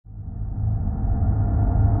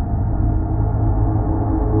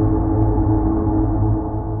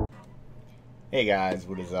Hey guys,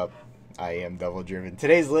 what is up? I am Devil Driven.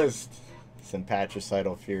 Today's list: some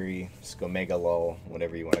Patricidal Fury, scoia'tael,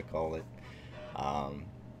 whatever you want to call it.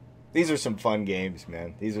 These are some fun games,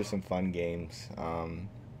 man. These are some fun games.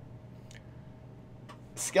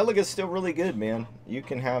 Skellige is still really good, man. You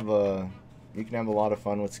can have a lot of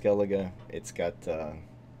fun with Skellige. It's got a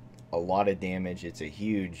lot of damage. It's a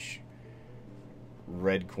huge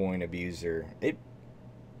red coin abuser. It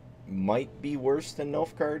might be worse than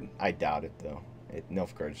Nilfgaard. I doubt it though.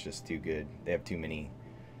 Nilfgaard's just too good. They have too many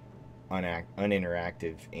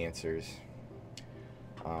uninteractive answers.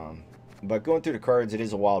 But going through the cards, it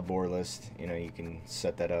is a wild boar list. You know, you can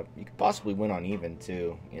set that up. You could possibly win on even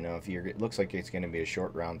too. You know, if it looks like it's going to be a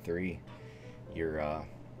short round 3, you're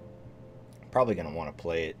probably going to want to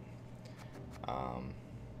play it.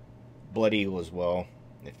 Blood Eagle as well.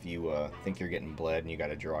 If you think you're getting bled and you got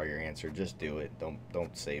to draw your answer, just do it.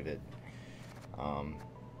 Don't save it.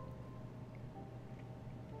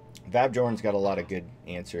 Vabjorn's got a lot of good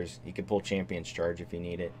answers. You can pull Champion's Charge if you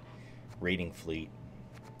need it. Raiding Fleet.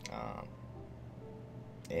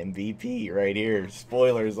 MVP right here.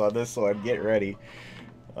 Spoilers on this one. Get ready.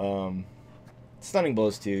 Stunning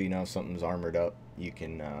Blows too. You know, if something's armored up, you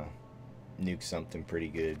can nuke something pretty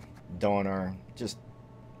good. Dawnar, just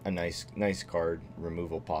a nice card.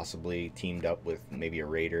 Removal possibly teamed up with maybe a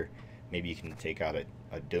Raider. Maybe you can take out a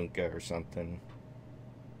Dunka or something.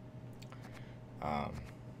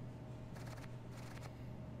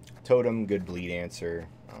 Totem, good bleed answer.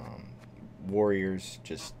 Warriors,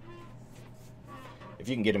 just if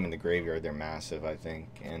you can get them in the graveyard, they're massive, I think.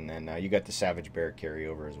 And then you got the Savage Bear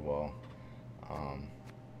carryover as well.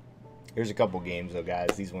 Here's a couple games though, guys.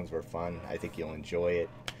 These ones were fun. I think you'll enjoy it.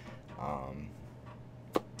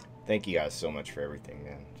 Thank you guys so much for everything,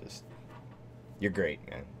 man. Just, you're great,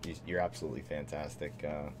 man. You're absolutely fantastic.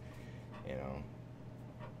 You know,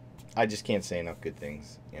 I just can't say enough good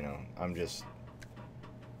things. You know,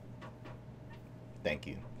 thank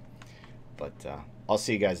you. But I'll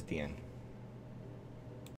see you guys at the end.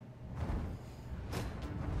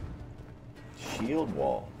 Shield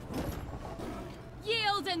wall.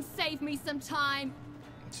 Yield and save me some time.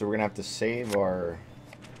 So we're gonna have to save our.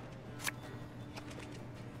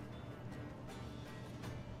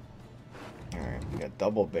 Alright, we got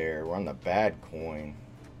double bear. We're on the bad coin.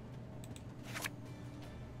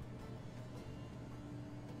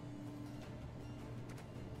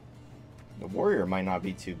 The warrior might not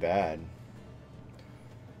be too bad.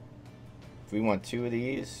 If we want 2 of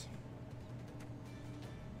these,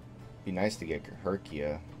 be nice to get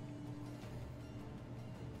Herkia.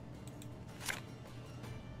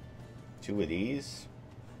 2 of these.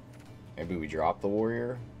 Maybe we drop the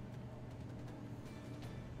warrior.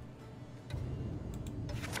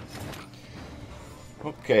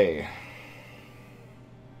 Okay.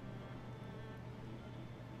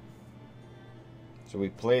 So we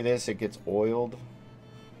play this, it gets oiled.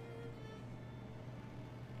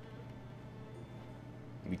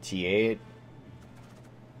 We TA it.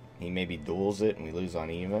 He maybe duels it and we lose on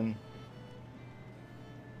even.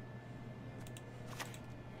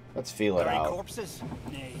 Let's feel it out. Corpses?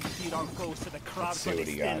 Nay, feed our ghosts to the crowds Let's see where what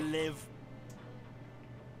they he still got. live.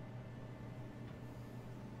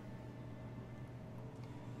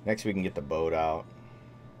 Next we can get the boat out.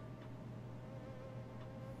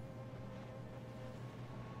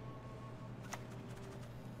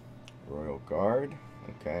 Royal Guard,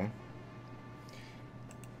 okay.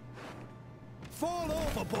 Fall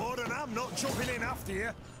overboard and I'm not jumping in after you.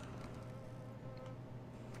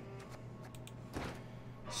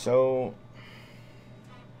 So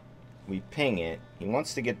we ping it. He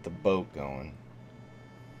wants to get the boat going.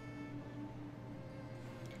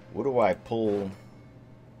 What do I pull?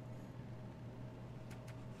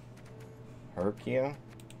 Herkia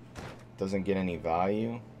doesn't get any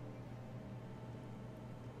value.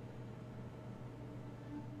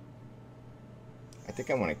 I think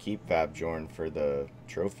I want to keep Vabjorn for the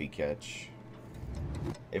trophy catch.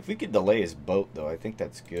 If we could delay his boat though, I think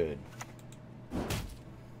that's good.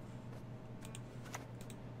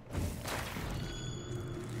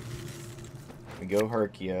 We go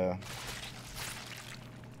Herkia.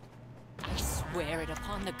 I swear it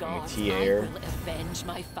upon the gods, I T-air. will avenge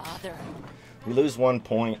my father. We lose 1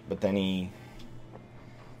 point, but then he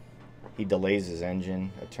delays his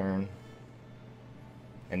engine a turn.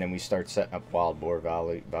 And then we start setting up wild boar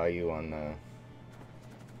value on the.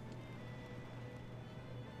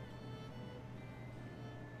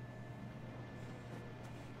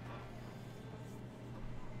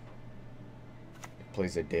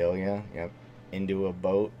 Plays a Dahlia, yep, into a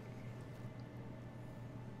boat.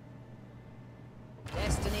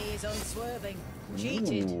 Destiny is unswerving.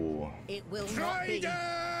 Cheated. Ooh. It will not be.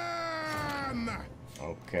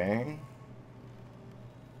 Okay.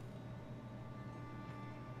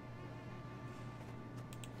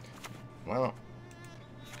 Well,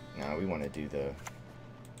 now we want to do the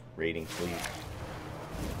raiding fleet.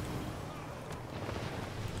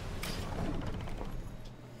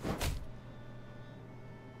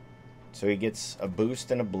 So he gets a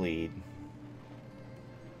boost and a bleed.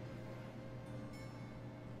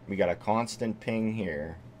 We got a constant ping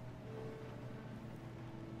here.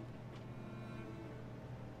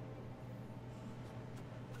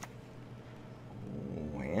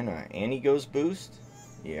 Ooh, and he goes boost?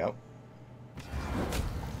 Yep.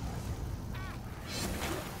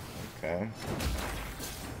 Okay.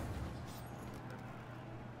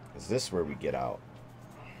 Is this where we get out?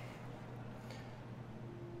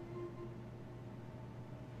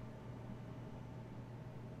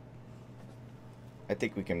 I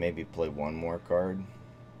think we can maybe play one more card.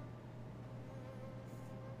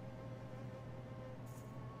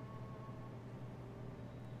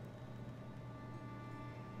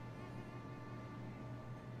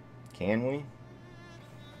 Can we?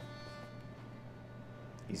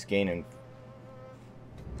 He's gaining...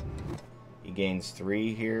 He gains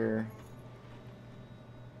 3 here.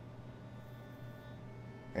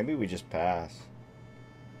 Maybe we just pass.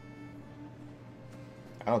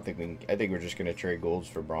 I don't think we can... I think we're just going to trade golds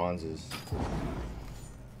for bronzes.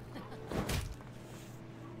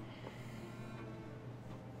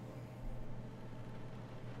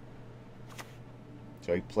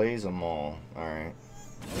 So he plays them all. Alright.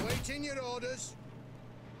 Awaiting your orders.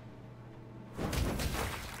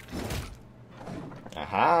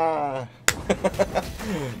 Aha!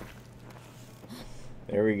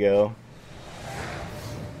 There we go.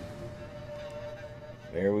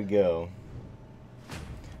 There we go.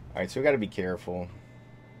 Alright, so we gotta be careful.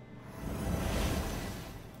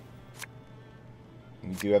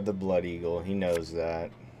 We do have the Blood Eagle. He knows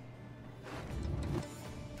that.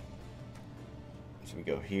 So we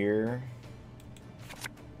go here.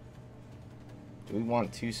 Do we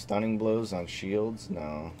want 2 stunning blows on shields?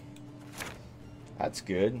 No. That's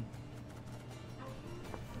good.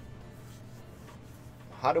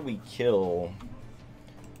 How do we kill...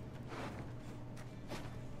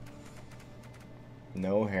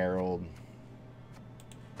 No Herald.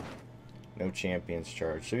 No Champion's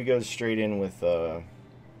Charge. So he goes straight in with,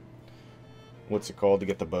 what's it called to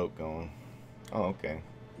get the boat going? Oh, okay.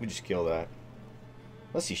 We just kill that.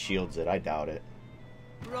 Unless he shields it. I doubt it.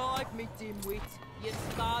 Bribe me, dimwit. You're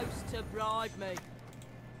supposed to bribe me.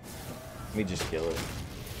 Let me just kill it.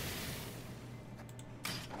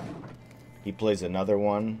 He plays another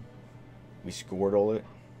one. We Squirtle it.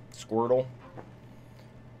 Squirtle.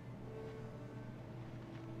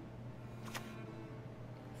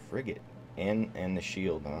 Frigate. And the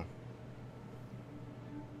shield, huh?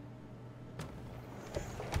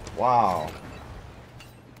 Wow.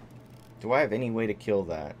 Do I have any way to kill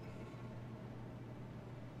that?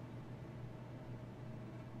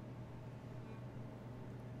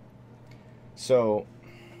 So...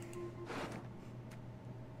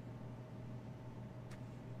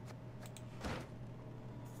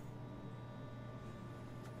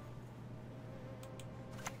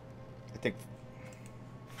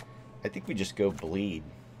 I think we just go bleed.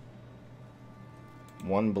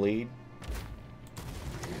 1 bleed.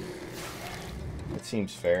 That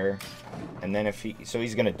seems fair. And then if he... So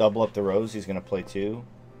he's going to double up the rows. He's going to play 2.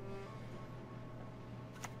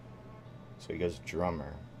 So he goes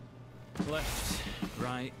drummer. Left,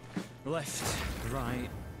 right, left, right.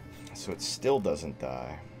 So it still doesn't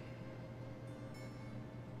die.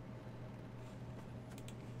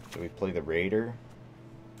 So we play the raider.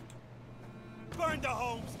 Burn the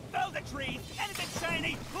homes, fell the trees, anything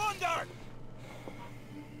shiny, plunder!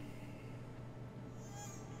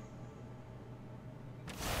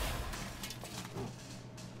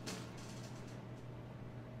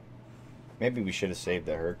 Maybe we should have saved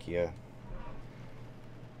the Herkia.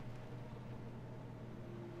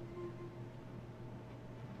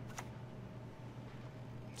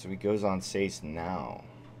 So he goes on Sace now.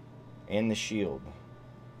 And the shield.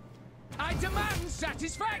 I demand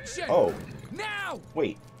satisfaction! Oh! Now!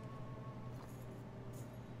 Wait.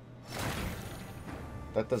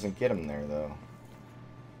 That doesn't get him there, though.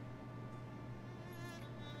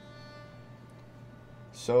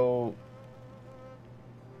 So...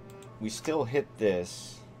 we still hit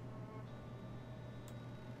this.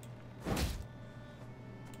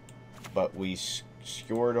 But we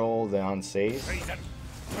Squirtle the Unsafe. Treason,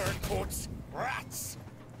 turncoats, rats!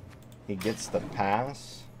 He gets the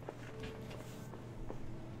pass.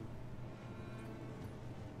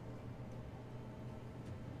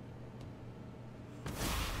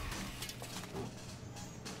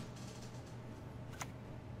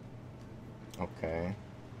 Okay.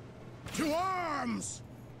 To arms!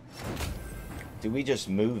 Do we just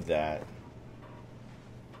move that?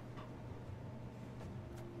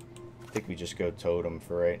 I think we just go totem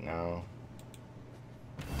for right now.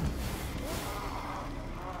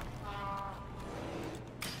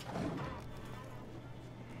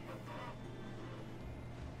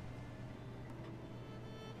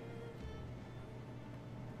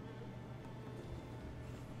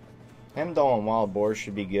 Hemdall and Wild Boar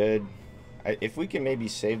should be good. If we can maybe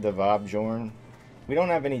save the Vobjorn. We don't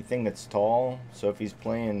have anything that's tall, so if he's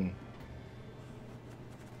playing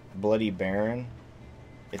Bloody Baron,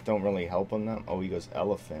 it don't really help him that. Oh, he goes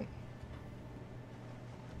Elephant.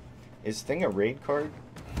 Is Thing a raid card?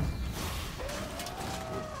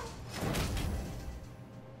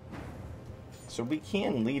 So we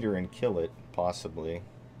can leader and kill it, possibly.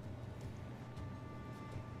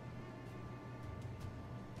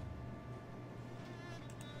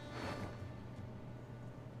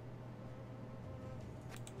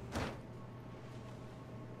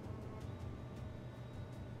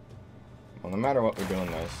 Well, no matter what, we're doing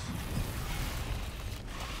this.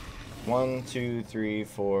 1, 2, 3,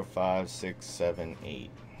 4, 5, 6, 7, 8.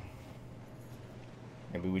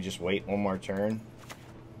 Maybe we just wait one more turn.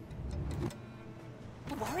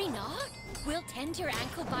 Worry not. We'll tend to your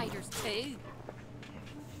ankle biters too.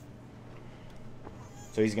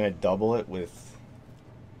 So he's gonna double it with...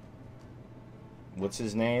 What's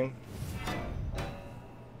his name?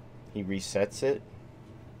 He resets it.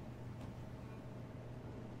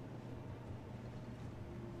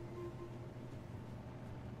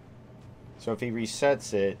 So if he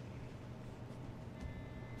resets it,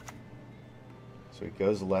 so he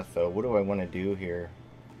goes Letho. What do I want to do here?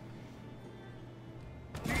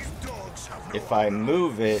 These dogs have no If I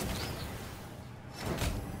move it,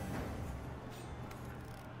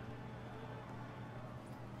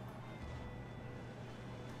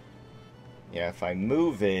 yeah, if I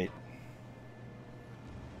move it,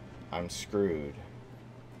 I'm screwed.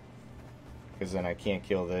 Because then I can't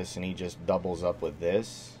kill this, and he just doubles up with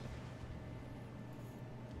this.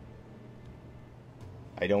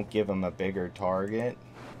 I don't give him a bigger target.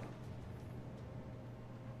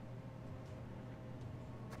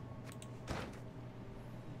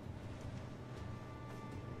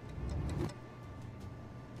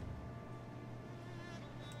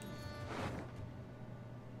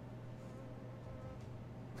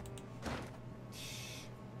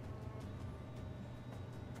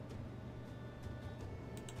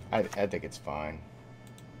 I think it's fine.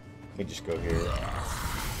 We just go here.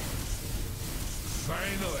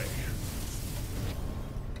 Finally!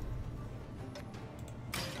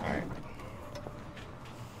 Alright.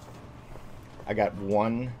 I got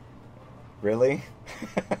one. Really?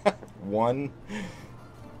 One?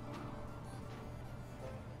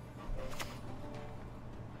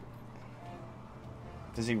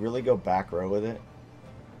 Does he really go back row with it?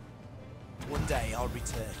 One day I'll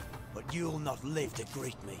return, but you'll not live to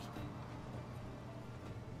greet me.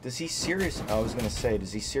 Does he seriously... I was gonna say,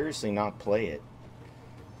 does he seriously not play it?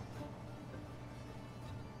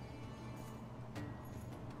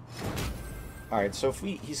 Alright, so if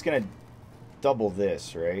he's gonna double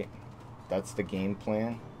this, right? That's the game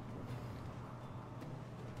plan.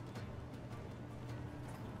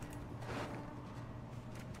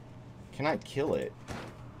 Can I kill it?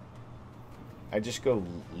 I just go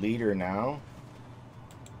leader now?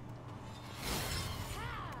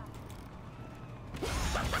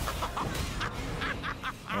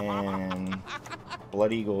 And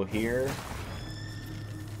Blood Eagle here.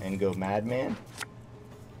 And go Madman.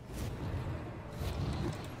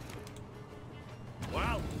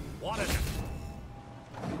 Well, what is it?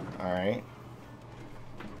 Alright.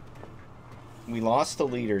 We lost the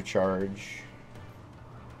leader charge.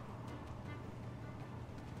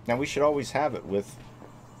 Now we should always have it with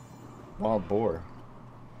Wild Boar.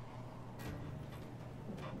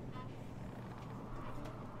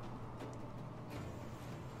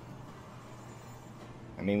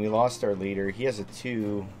 I mean, we lost our leader. He has a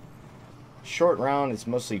 2. Short round, it's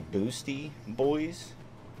mostly boosty boys.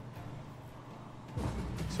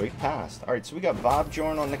 So he passed. Alright, so we got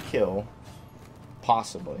Vobjorn on the kill.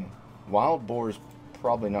 Possibly. Wild Boar's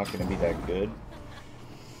probably not going to be that good.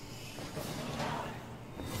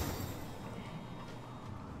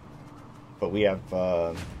 But we have,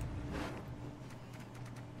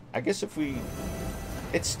 I guess if we...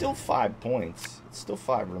 It's still 5 points. It's still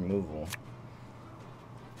 5 removal.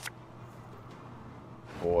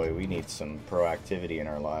 Boy, we need some proactivity in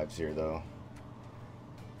our lives here, though.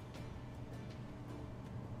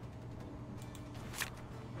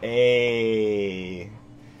 Hey.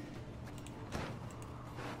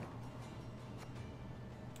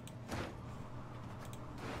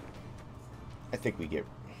 I think we get...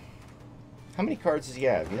 How many cards does he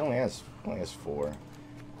have? He only has 4.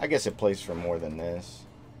 I guess it plays for more than this.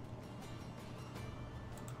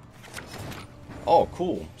 Oh,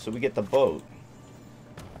 cool. So we get the boat.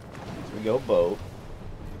 So we go boat.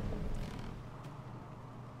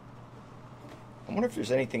 I wonder if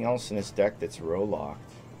there's anything else in this deck that's row locked.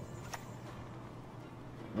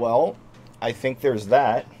 Well, I think there's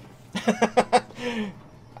that.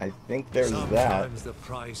 I think there's that. Sometimes the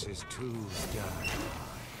price is too dear.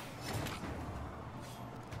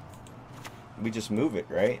 We just move it,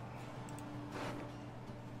 right?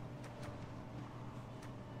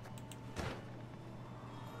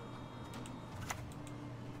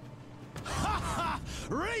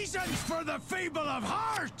 Reasons for the feeble of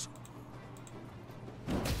heart!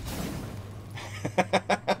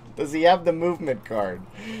 Does he have the movement card?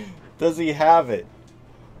 Does he have it?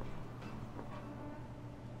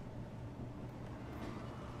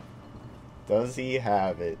 Does he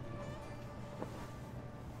have it?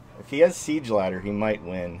 If he has Siege Ladder, he might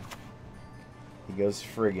win. He goes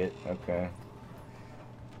Frigate. Okay.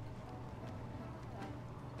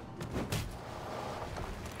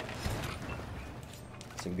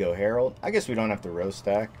 So we go Herald. I guess we don't have to row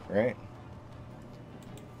stack, right?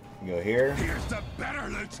 We go here. Here's the better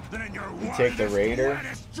loot than in your take the Raider.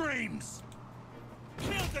 wildest dreams.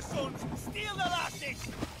 Kill the sons, steal the lasses.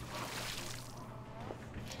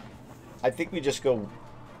 I think we just go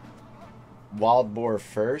Wild Boar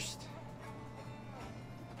first.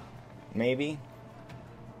 Maybe.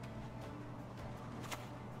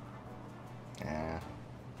 Nah.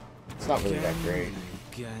 It's not really that great.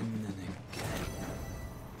 Again and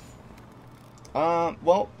again.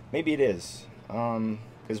 Well, maybe it is.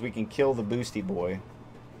 Because we can kill the boosty boy.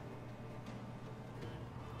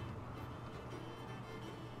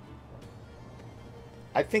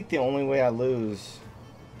 I think the only way I lose...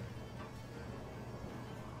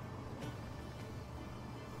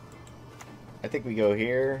 I think we go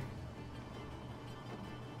here.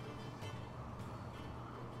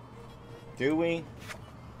 Do we?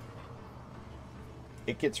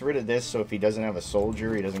 It gets rid of this, so if he doesn't have a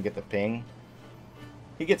soldier, he doesn't get the ping.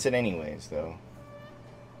 He gets it anyways, though.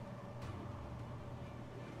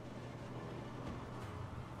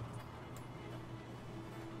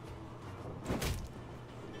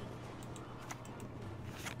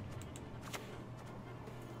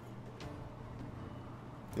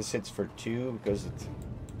 This hits for 2 because it's...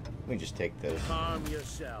 Let me just take this. Calm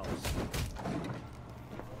yourselves.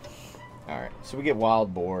 Alright, so we get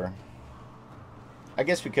Wild Boar. I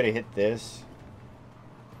guess we could have hit this.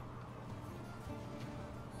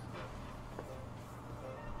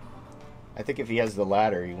 I think if he has the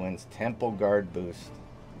ladder, he wins Temple Guard boost.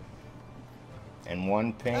 And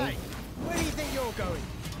 1 ping. Hey, where do you think you're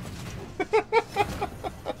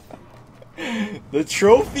going? The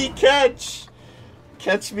trophy catch!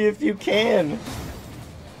 Catch me if you can.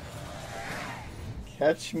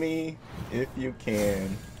 Catch me if you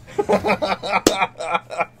can.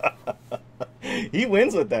 He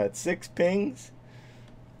wins with that. 6 pings.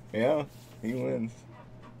 Yeah, he wins.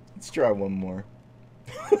 Let's try one more.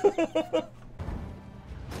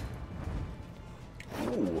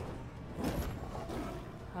 Ooh.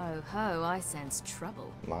 Ho ho, I sense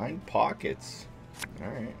trouble. Lined pockets.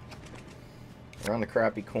 Alright. We're on the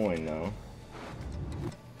crappy coin though.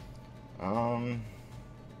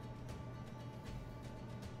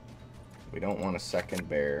 We don't want a second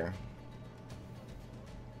bear.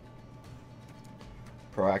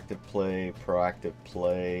 Proactive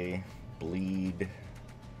play, bleed.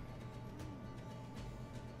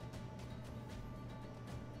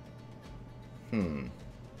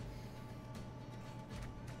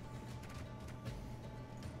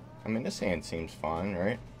 I mean, this hand seems fine,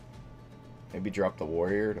 right? Maybe drop the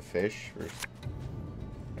warrior to fish. Or...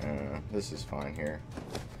 this is fine here.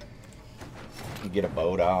 You get a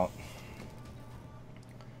boat out.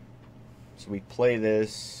 So we play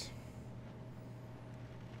this.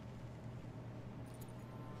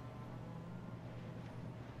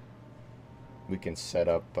 We can set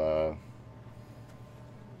up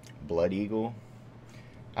Blood Eagle.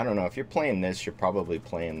 I don't know, if you're playing this, you're probably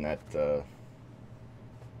playing that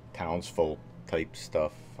townsfolk type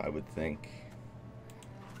stuff, I would think.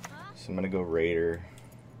 So I'm gonna go Raider.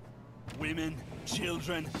 Women,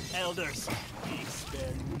 children, elders. We spare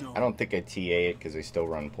no. I don't think I TA it because they still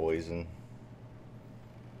run poison.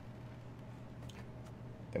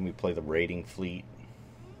 Then we play the raiding fleet.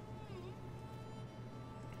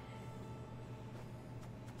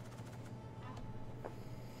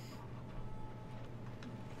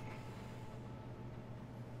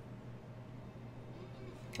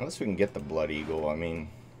 Unless we can get the Blood Eagle, I mean...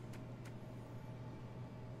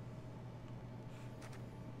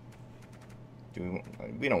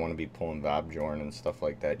 We don't want to be pulling Vabjorn and stuff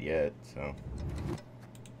like that yet, so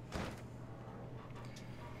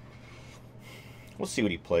we'll see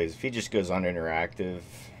what he plays. If he just goes uninteractive,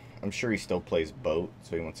 I'm sure he still plays boat,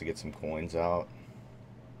 so he wants to get some coins out.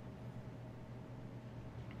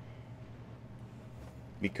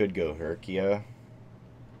 We could go Herkia,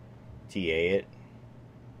 TA it.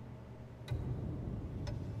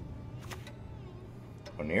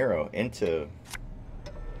 Onero into,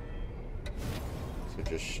 so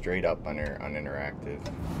just straight up uninteractive.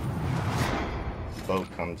 Boat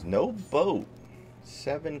comes, no boat.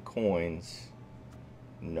 7 coins,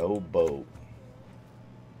 no boat.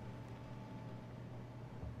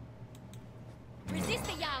 Resist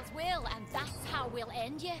the Jarl's will, and that's how we'll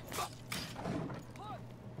end you.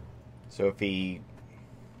 So if he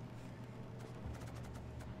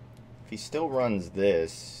still runs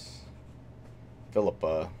this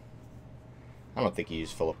Philippa, I don't think he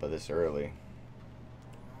used Philippa this early.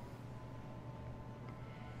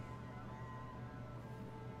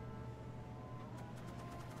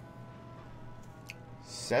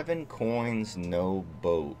 Seven coins, no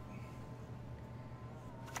boat.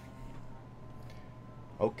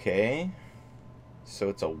 Okay, so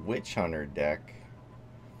it's a witch hunter deck.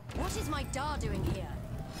 What is my Dar doing here?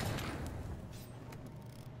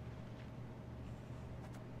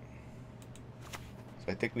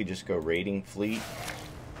 So I think we just go raiding fleet.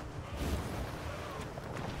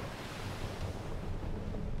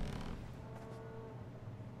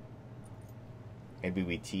 Maybe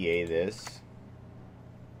we TA this.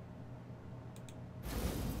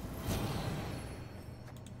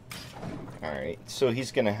 Alright, so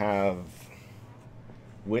he's going to have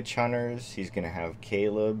witch hunters. He's going to have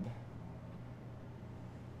Caleb.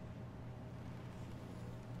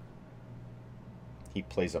 He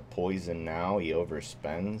plays a poison now. He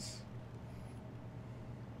overspends.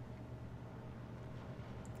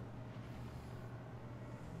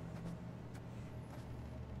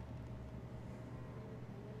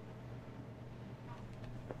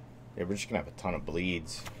 Yeah, we're just going to have a ton of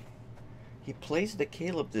bleeds. He plays the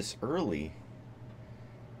Caleb this early.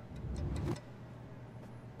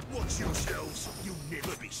 Watch yourselves, you'll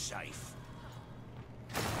never be safe.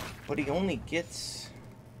 But he only gets...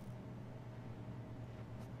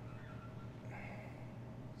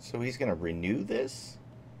 So he's going to renew this?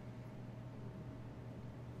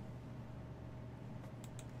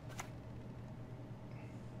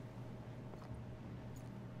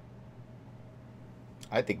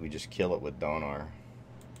 I think we just kill it with Donar.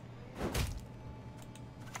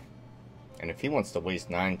 And if he wants to waste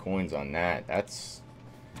 9 coins on that, that's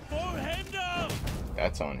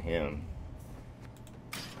on him.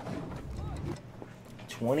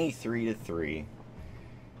 23-3.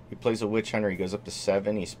 He plays a witch hunter. He goes up to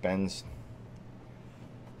 7. He spends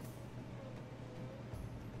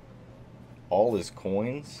all his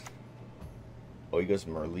coins. Oh, he goes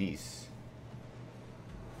Merlis.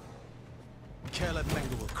 Caleb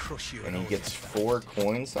Menga will crush you. And he gets 4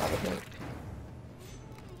 coins out of it.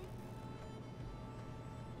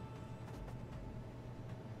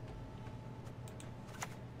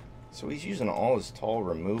 So he's using all his tall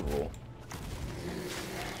removal.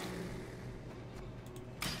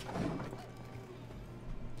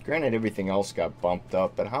 Granted, everything else got bumped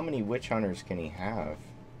up, but how many witch hunters can he have?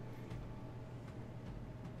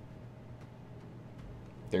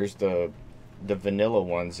 There's the vanilla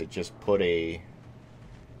ones that just put a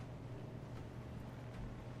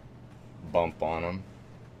bump on them.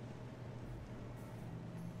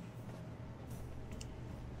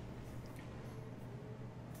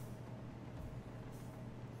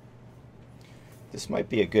 This might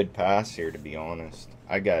be a good pass here, to be honest.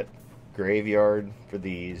 I got Graveyard for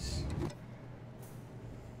these.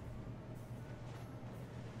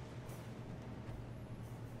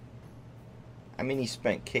 I mean, he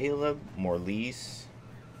spent Caleb, Morlise.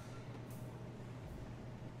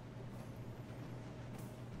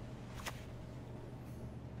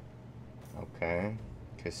 Okay.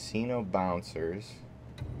 Casino Bouncers.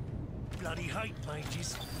 Bloody hate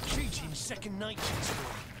mages. Cheating second nature to them.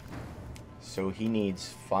 So he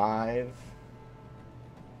needs 5.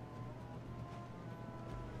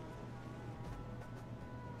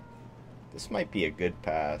 This might be a good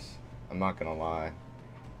pass. I'm not gonna lie.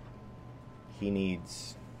 He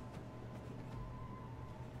needs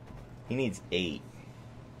 8.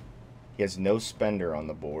 He has no spender on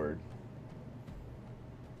the board.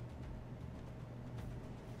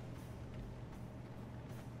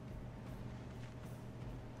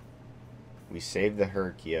 We save the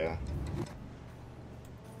Herkia.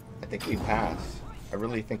 I think we pass. I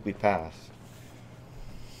really think we pass.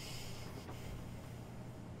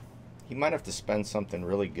 He might have to spend something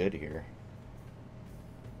really good here.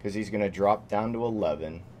 Because he's going to drop down to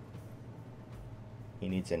 11. He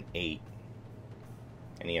needs an 8.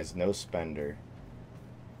 And he has no spender.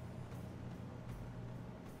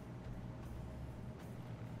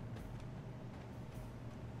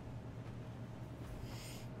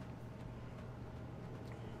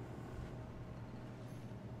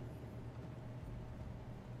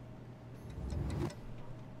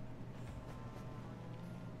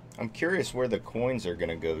 I'm curious where the coins are going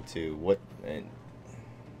to go to. What...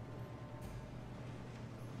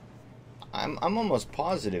 I'm almost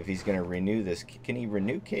positive he's going to renew this. Can he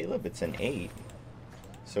renew Caleb? It's an 8.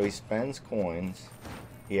 So he spends coins.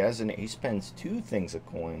 He has he spends 2 things of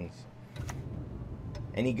coins.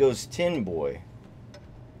 And he goes Tin Boy.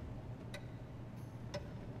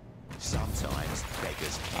 Sometimes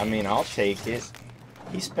beggars. I mean, I'll take it.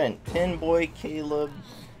 He spent Tin Boy, Caleb,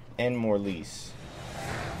 and Morlise.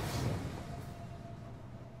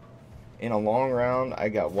 In a long round, I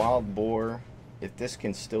got Wild Boar. If this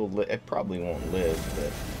can still live, it probably won't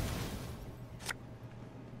live,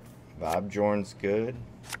 but Vibjorn's good.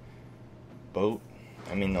 Boat.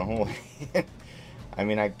 I mean, the whole... I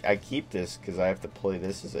mean, I keep this because I have to play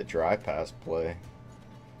this as a dry pass play.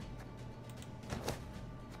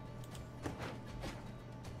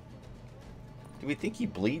 Do we think he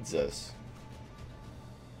bleeds us?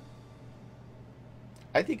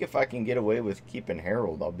 I think if I can get away with keeping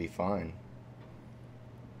Herald, I'll be fine.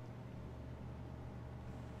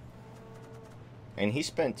 And he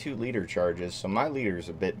spent 2 leader charges, so my leader's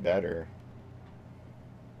a bit better.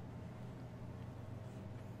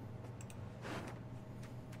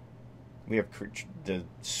 We have the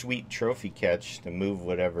sweet trophy catch to move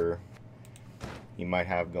whatever he might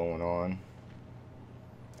have going on.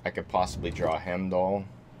 I could possibly draw Hemdall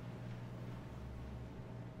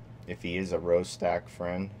if he is a row stack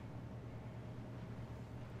friend.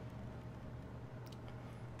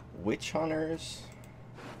 Witch Hunters,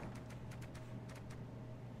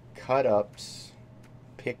 Cut Ups,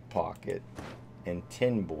 Pickpocket, and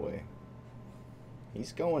Tin Boy.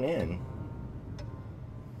 He's going in.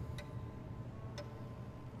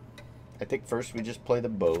 I think first we just play the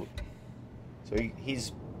boat. So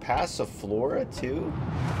he's Passiflora too?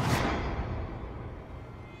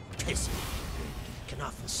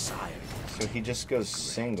 So he just goes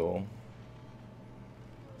single.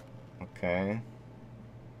 Okay.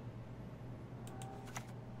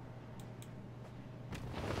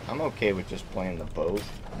 I'm okay with just playing the boat.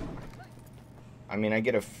 I mean, I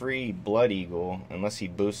get a free Blood Eagle unless he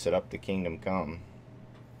boosts it up to Kingdom Come.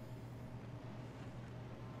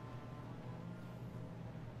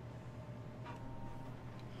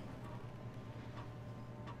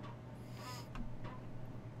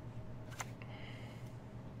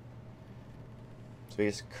 So he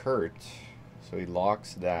has Kurt, so he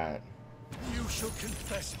locks that. You shall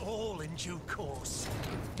confess all in due course.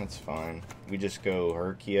 That's fine. We just go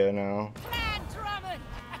Herkia now. Man, Drummond!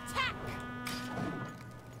 Attack!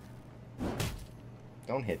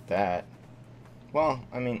 Don't hit that. Well,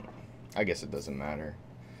 I mean, I guess it doesn't matter.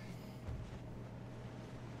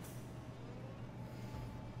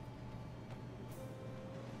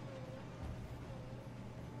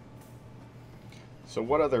 So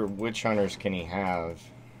what other Witch Hunters can he have?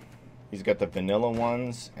 He's got the vanilla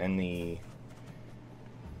ones and the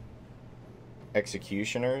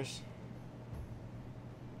Executioners.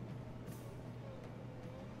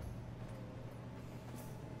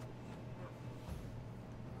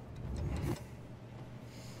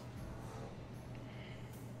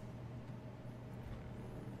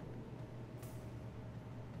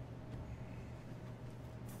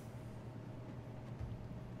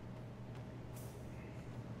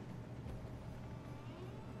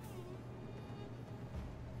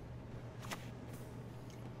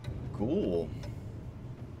 Cool.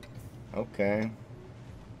 Okay.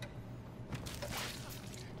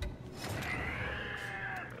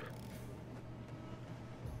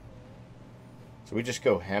 So we just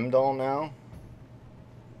go Hemdall now?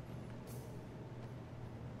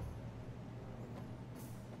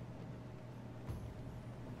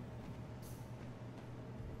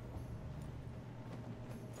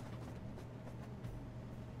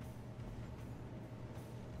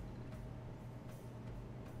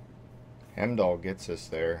 Hemdall gets us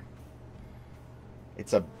there.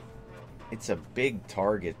 It's a big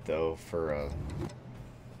target though for a,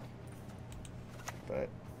 but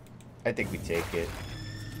I think we take it.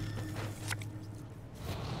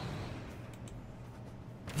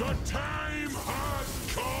 The time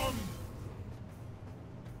has come.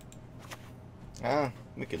 Ah,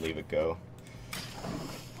 we could leave it go.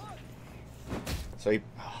 So he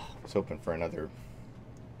was hoping for another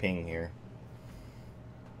ping here.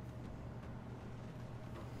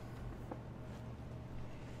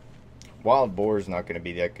 Wild boar is not going to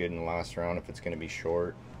be that good in the last round if it's going to be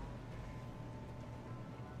short.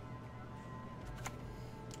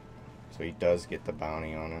 So he does get the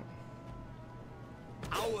bounty on it.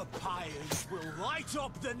 Our pyres will light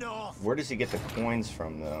up the north. Where does he get the coins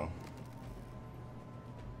from, though?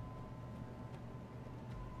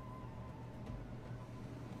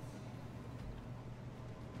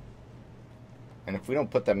 And if we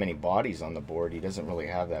don't put that many bodies on the board, he doesn't really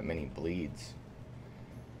have that many bleeds.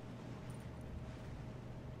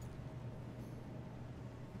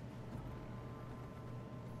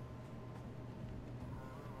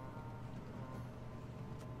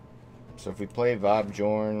 So if we play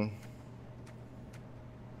Vabjorn,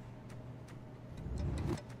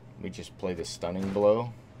 we just play the stunning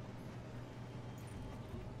blow.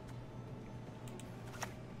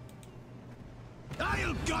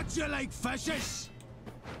 I'll gut you like fishes.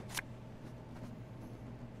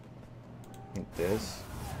 Like this.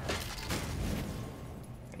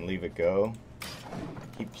 And leave it go.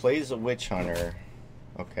 He plays a witch hunter.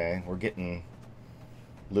 Okay, we're getting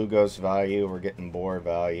Lugos value, we're getting boar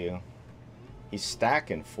value. He's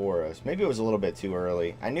stacking for us. Maybe it was a little bit too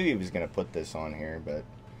early. I knew he was going to put this on here, but...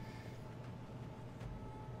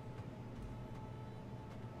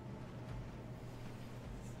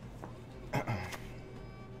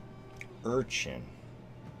 Urchin.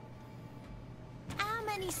 How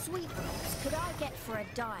many sweet rolls could I get for a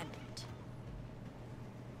diamond?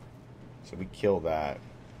 So we kill that.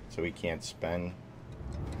 So we can't spend.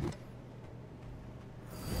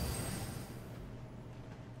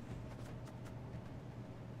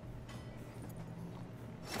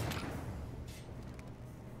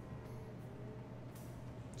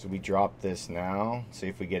 So we drop this now. See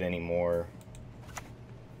if we get any more.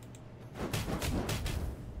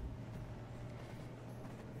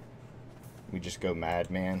 We just go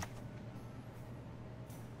madman.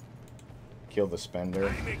 Kill the spender.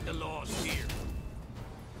 I make the laws here.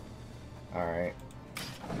 Alright.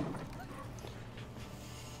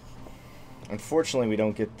 Unfortunately, we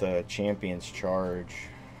don't get the champion's charge.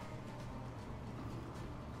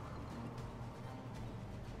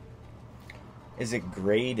 Is it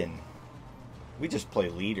Graydon? We just play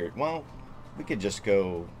leader. Well, we could just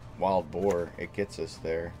go wild boar. It gets us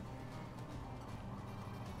there.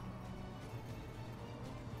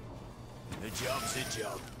 The job's a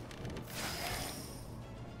job.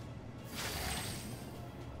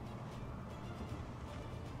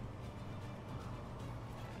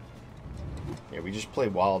 Yeah, we just play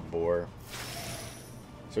wild boar.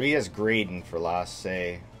 So he has Graydon for last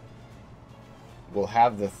say. We'll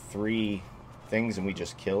have the 3 things and we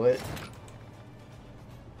just kill it.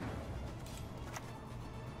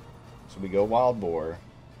 So we go wild boar.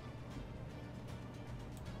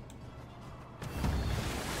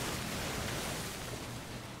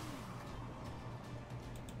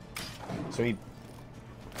 So he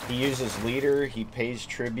uses leader, he pays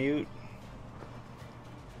tribute.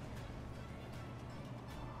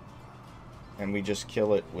 And we just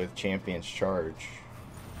kill it with champion's charge.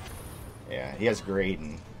 Yeah, he has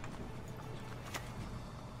Graydon.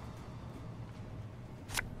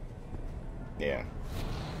 Yeah.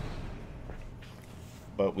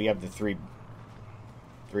 But we have the three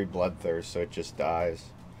bloodthirst, so it just dies.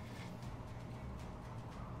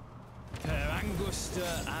 Per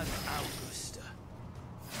Angusta ad Augusta.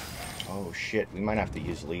 Oh shit, we might have to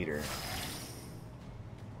use leader.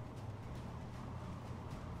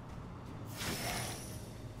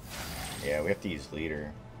 Yeah, we have to use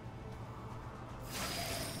leader.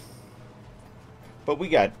 But we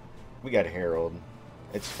got Herald.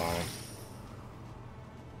 It's fine.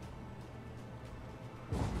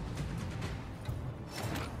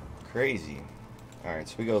 Crazy. Alright,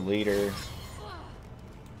 so we go leader.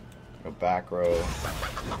 Go back row.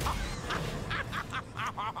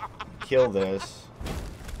 Kill this.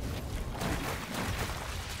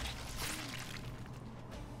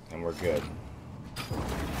 And we're good.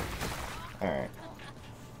 Alright.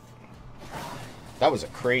 That was a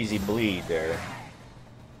crazy bleed there.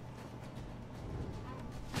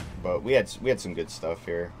 But we had some good stuff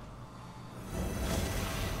here.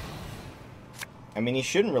 I mean, he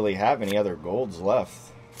shouldn't really have any other golds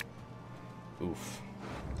left. Oof.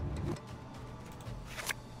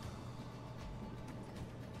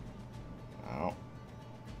 Oh.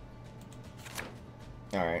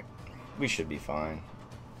 Alright. We should be fine.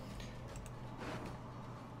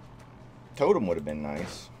 Totem would have been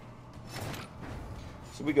nice.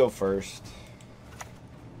 So we go first.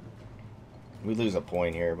 We lose a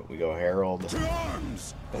point here, but we go Herald. To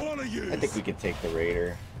arms, all of you. I think we could take the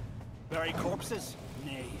Raider. Bury corpses?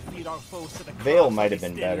 Nay, feed our foes to the Veil cross might while have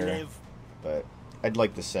been they still better, live. but I'd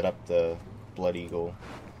like to set up the Blood Eagle.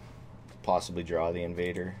 Possibly draw the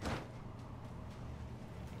Invader.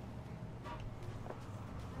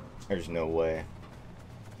 There's no way.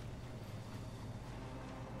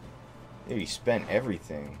 Dude, he spent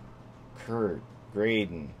everything. Kurt,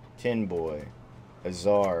 Graydon, Tin Boy,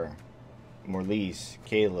 Azar, Morlise,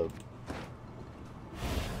 Caleb.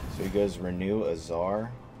 So he goes renew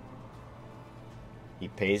Azar. He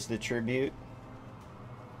pays the tribute.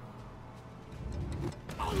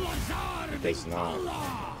 He does not.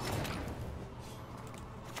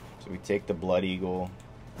 So we take the Blood Eagle.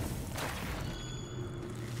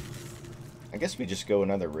 I guess we just go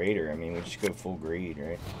another Raider. I mean, we just go full greed,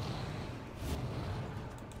 right?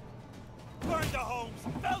 Burn the homes,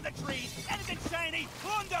 fell the trees, anything shiny,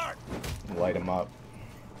 plunder! Light them up.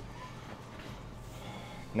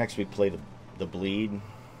 Next we play the Bleed.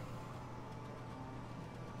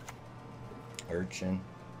 Urchin.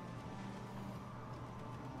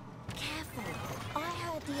 Careful. I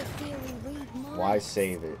heard the Ethereal read minds. Why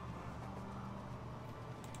save it?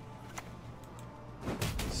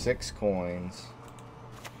 6 coins.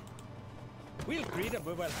 We'll greet him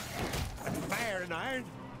with fire and iron.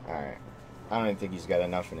 Alright. I don't even think he's got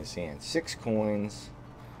enough in his hand. 6 coins.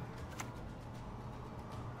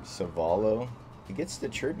 Savalo. He gets the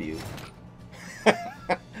tribute.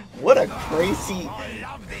 What a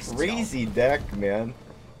crazy deck, man.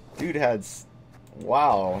 Dude had...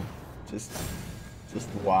 Wow. Just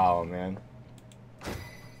wow, man.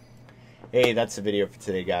 Hey, that's the video for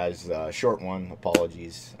today, guys. Short one.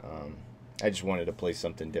 Apologies. I just wanted to play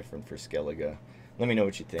something different for Skellige. Let me know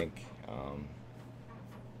what you think.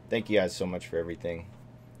 Thank you guys so much for everything.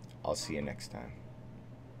 I'll see you next time.